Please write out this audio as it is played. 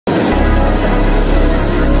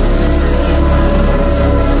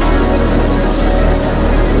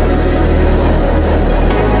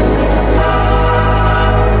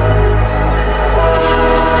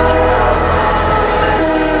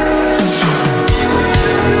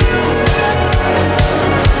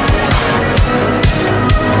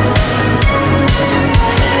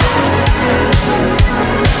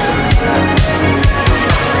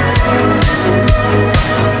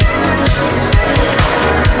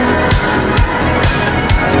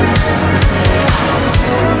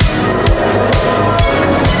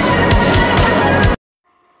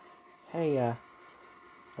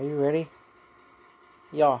ready?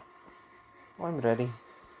 Yeah, I'm ready.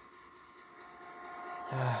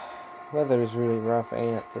 Weather is really rough,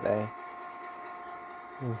 ain't it, today?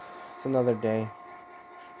 It's another day.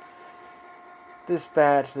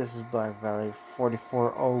 Dispatch, this is Black Valley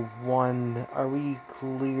 4401. Are we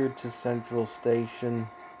cleared to Central Station?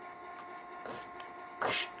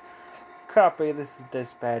 Copy, this is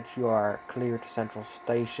Dispatch. You are clear to Central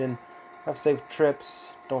Station. Have safe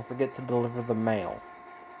trips. Don't forget to deliver the mail.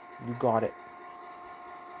 You got it.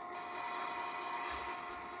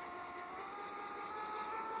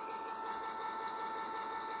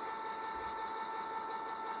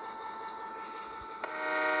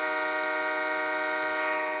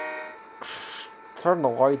 Turn the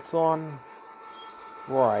lights on.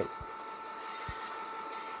 Right.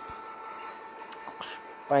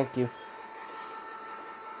 Thank you.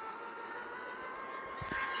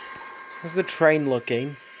 How's the train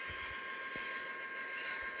looking?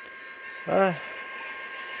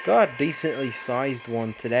 Got a decently sized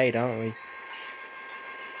one today, don't we?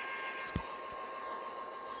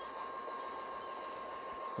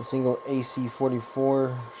 A single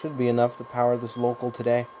AC-44 should be enough to power this local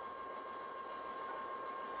today.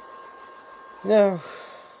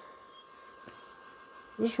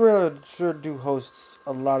 This railroad sure do hosts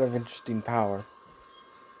a lot of interesting power.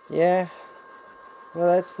 Yeah, well,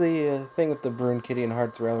 that's the thing with the Bruin, Kitty, and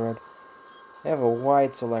Hearts Railroad. They have a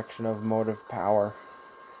wide selection of motive power.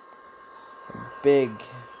 A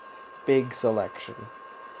big selection.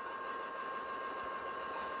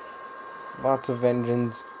 Lots of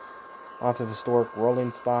engines, lots of historic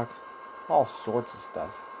rolling stock, all sorts of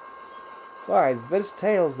stuff. Besides, there's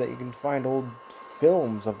tales that you can find old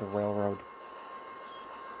films of the railroad.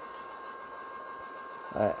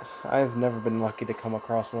 I've never been lucky to come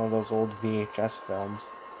across one of those old VHS films.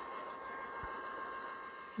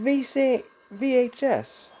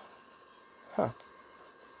 VHS? Huh.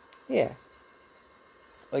 Yeah.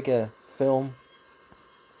 Like a film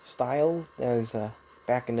style that was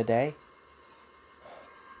back in the day.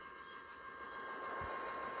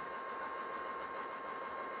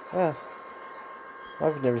 Well,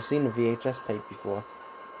 I've never seen a VHS tape before.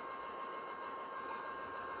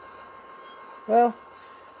 Well,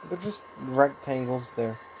 they're just rectangles.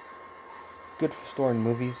 They're good for storing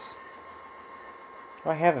movies.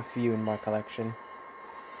 I have a few in my collection.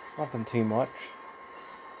 Nothing too much.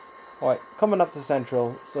 Alright, coming up to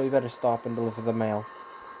Central, so you better stop and deliver the mail.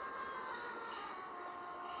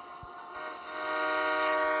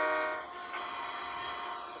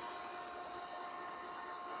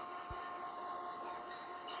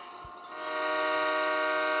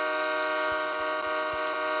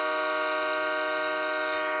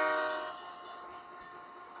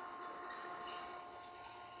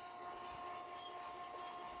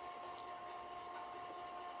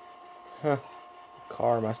 Huh. The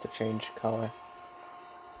car must have changed color.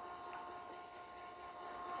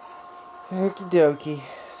 Okie dokie.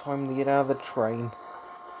 Time to get out of the train.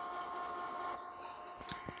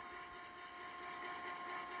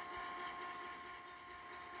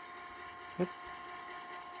 What?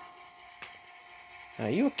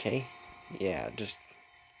 Are you okay? Yeah, just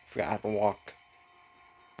forgot how to walk.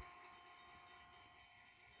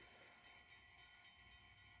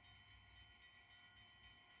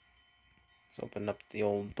 Let's open up the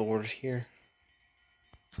old doors here.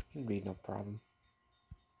 Should be no problem.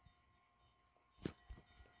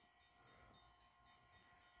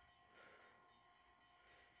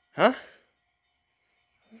 Huh?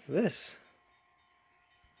 What's this?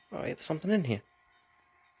 Oh, wait, there's something in here.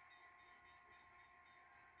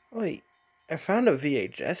 Wait, I found a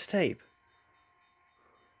VHS tape.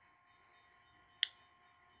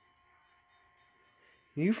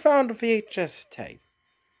 You found a VHS tape?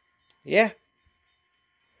 Yeah.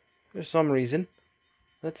 For some reason.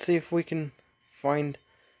 Let's see if we can find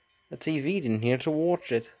a TV in here to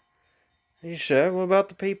watch it. Are you sure? What about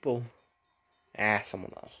the people?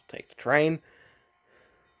 Someone else will take the train.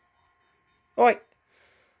 Oh, wait.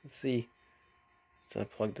 Let's see. So I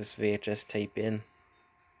plug this VHS tape in.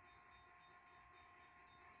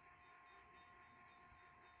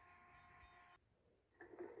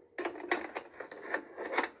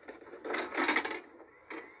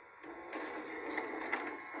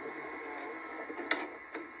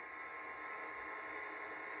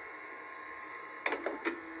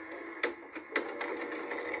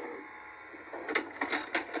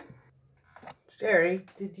 Jerry,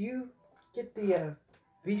 did you get the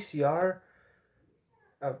VCR?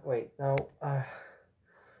 Oh, wait, no.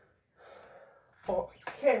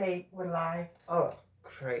 Okay, we're live. Oh,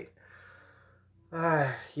 great.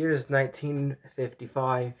 Here's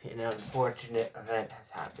 1955, and an unfortunate event has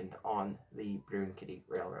happened on the Brunketti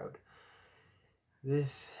Railroad.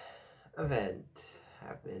 This event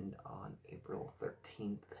happened on April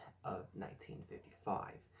 13th of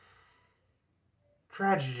 1955.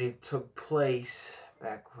 Tragedy took place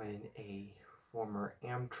back when a former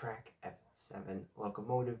Amtrak F7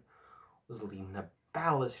 locomotive was leaving a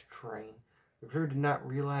ballast train. The crew did not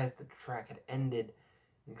realize that the track had ended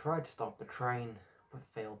and tried to stop the train, but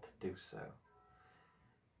failed to do so.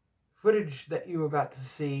 Footage that you are about to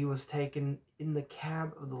see was taken in the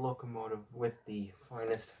cab of the locomotive with the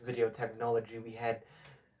finest video technology we had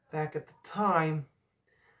back at the time,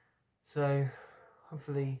 so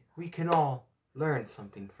hopefully we can all learn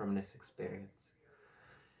something from this experience.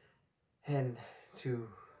 And to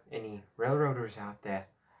any railroaders out there,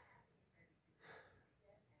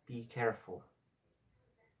 be careful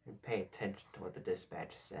and pay attention to what the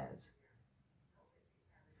dispatch says.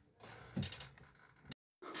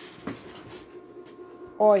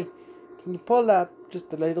 Oi, can you pull up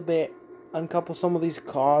just a little bit, uncouple some of these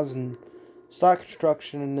cars and start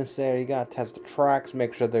construction in this area? You gotta test the tracks,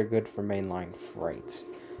 make sure they're good for mainline freights.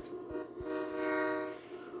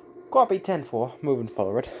 Copy 10-4, moving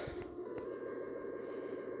forward.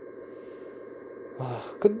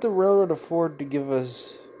 Could the railroad afford to give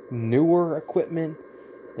us newer equipment?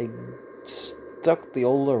 They stuck the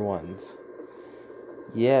older ones.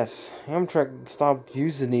 Yes, Amtrak stopped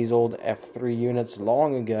using these old F3 units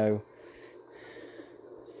long ago.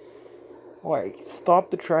 Wait,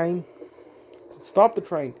 stop the train. Stop the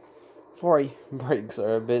train. Sorry, brakes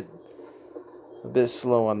are a bit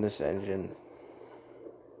slow on this engine.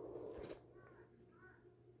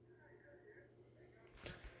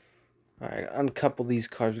 Alright, uncouple these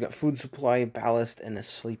cars. We got food supply, ballast, and a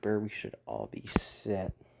sleeper. We should all be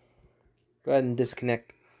set. Go ahead and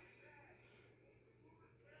disconnect.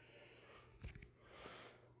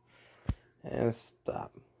 And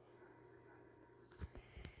stop.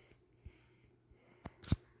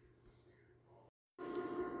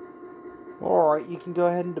 Alright, you can go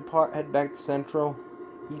ahead and depart, head back to Central.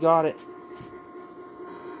 You got it.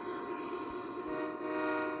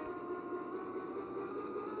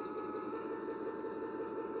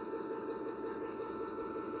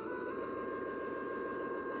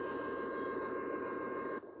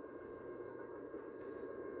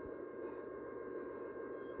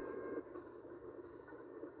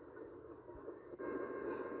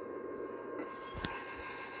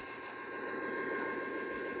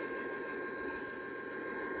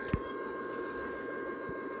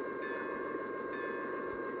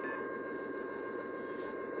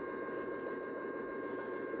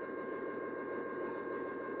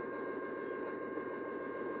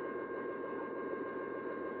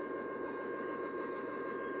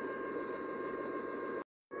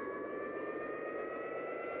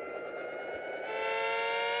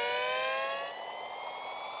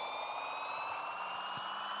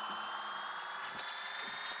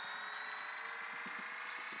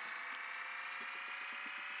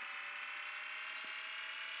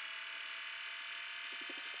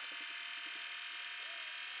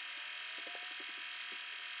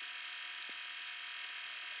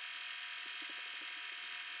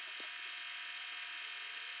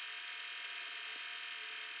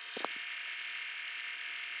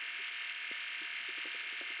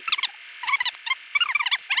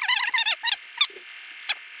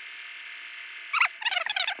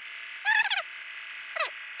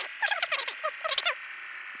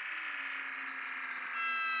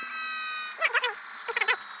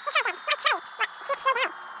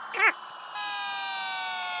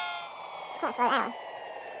 Can't slow down.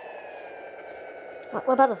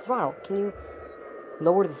 What about the throttle? Can you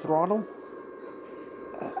lower the throttle?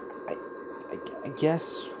 I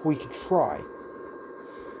guess we could try.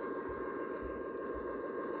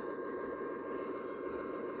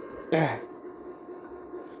 Okay.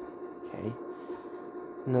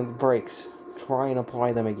 Now the brakes. Try and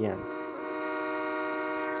apply them again.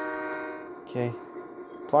 Okay.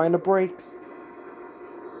 Applying the brakes.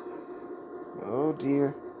 Oh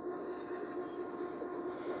dear.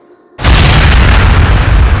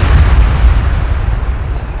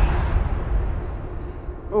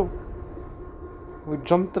 Oh. We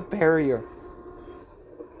jumped the barrier.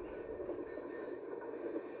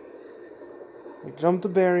 We jumped the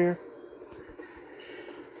barrier.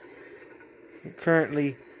 We're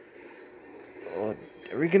currently... Oh,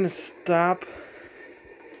 are we gonna stop?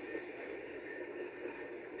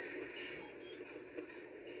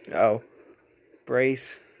 Oh.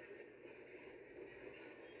 Brace.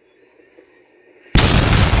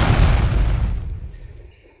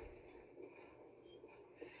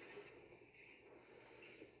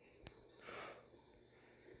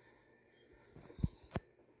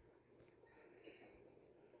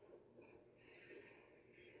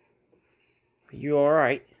 You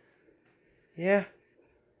alright? Yeah.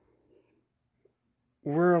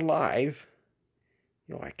 We're alive.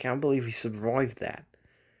 I can't believe we survived that.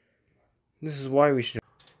 This is why we should...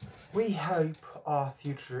 We hope our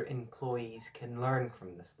future employees can learn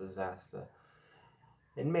from this disaster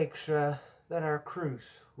and make sure that our crews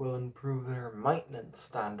will improve their maintenance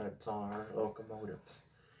standards on our locomotives.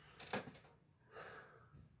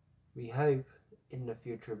 We hope in the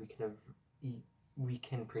future we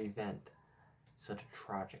can prevent such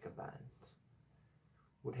tragic events.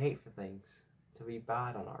 Would hate for things to be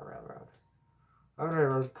bad on our railroad. Our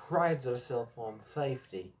railroad prides itself on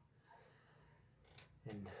safety,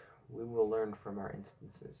 and we will learn from our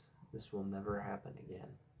instances. This will never happen again.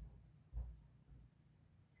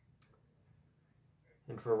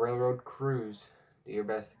 And for railroad crews, do your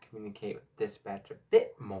best to communicate with dispatch a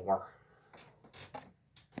bit more.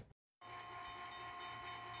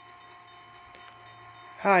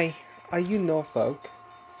 Hi, are you Norfolk?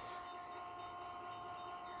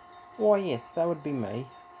 Why, yes, that would be me.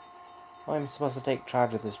 I'm supposed to take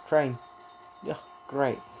charge of this train. Yeah,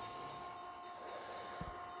 great.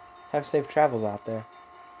 Have safe travels out there.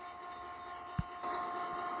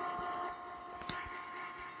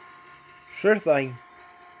 Sure thing.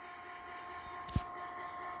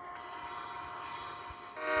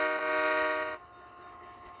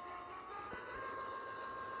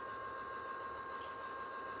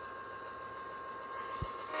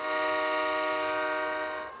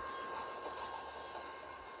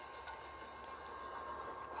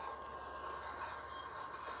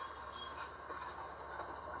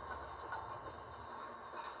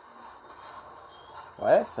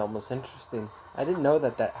 Well, that film was interesting. I didn't know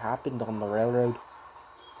that happened on the railroad.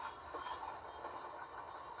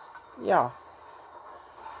 Yeah,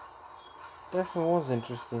 definitely was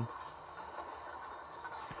interesting.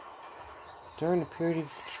 During the period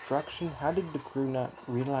of construction, how did the crew not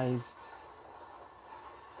realize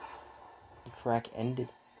the track ended?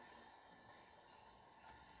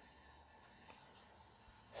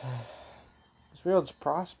 This railroad's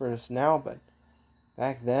prosperous now, but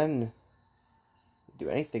back then, they'd do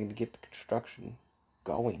anything to get the construction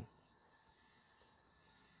going.